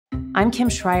I'm Kim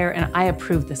Schreier, and I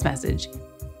approve this message.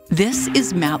 This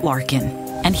is Matt Larkin,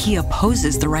 and he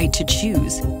opposes the right to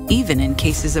choose, even in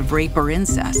cases of rape or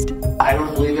incest. I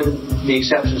don't believe in the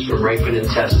exceptions for rape and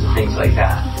incest and things like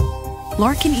that.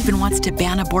 Larkin even wants to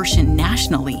ban abortion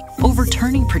nationally,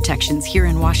 overturning protections here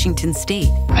in Washington state.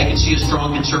 I can see a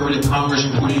strong conservative Congress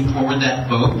putting forward that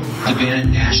vote to ban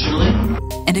it nationally.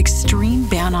 An extreme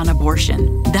ban on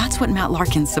abortion. That's what Matt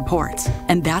Larkin supports,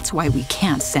 and that's why we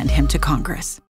can't send him to Congress.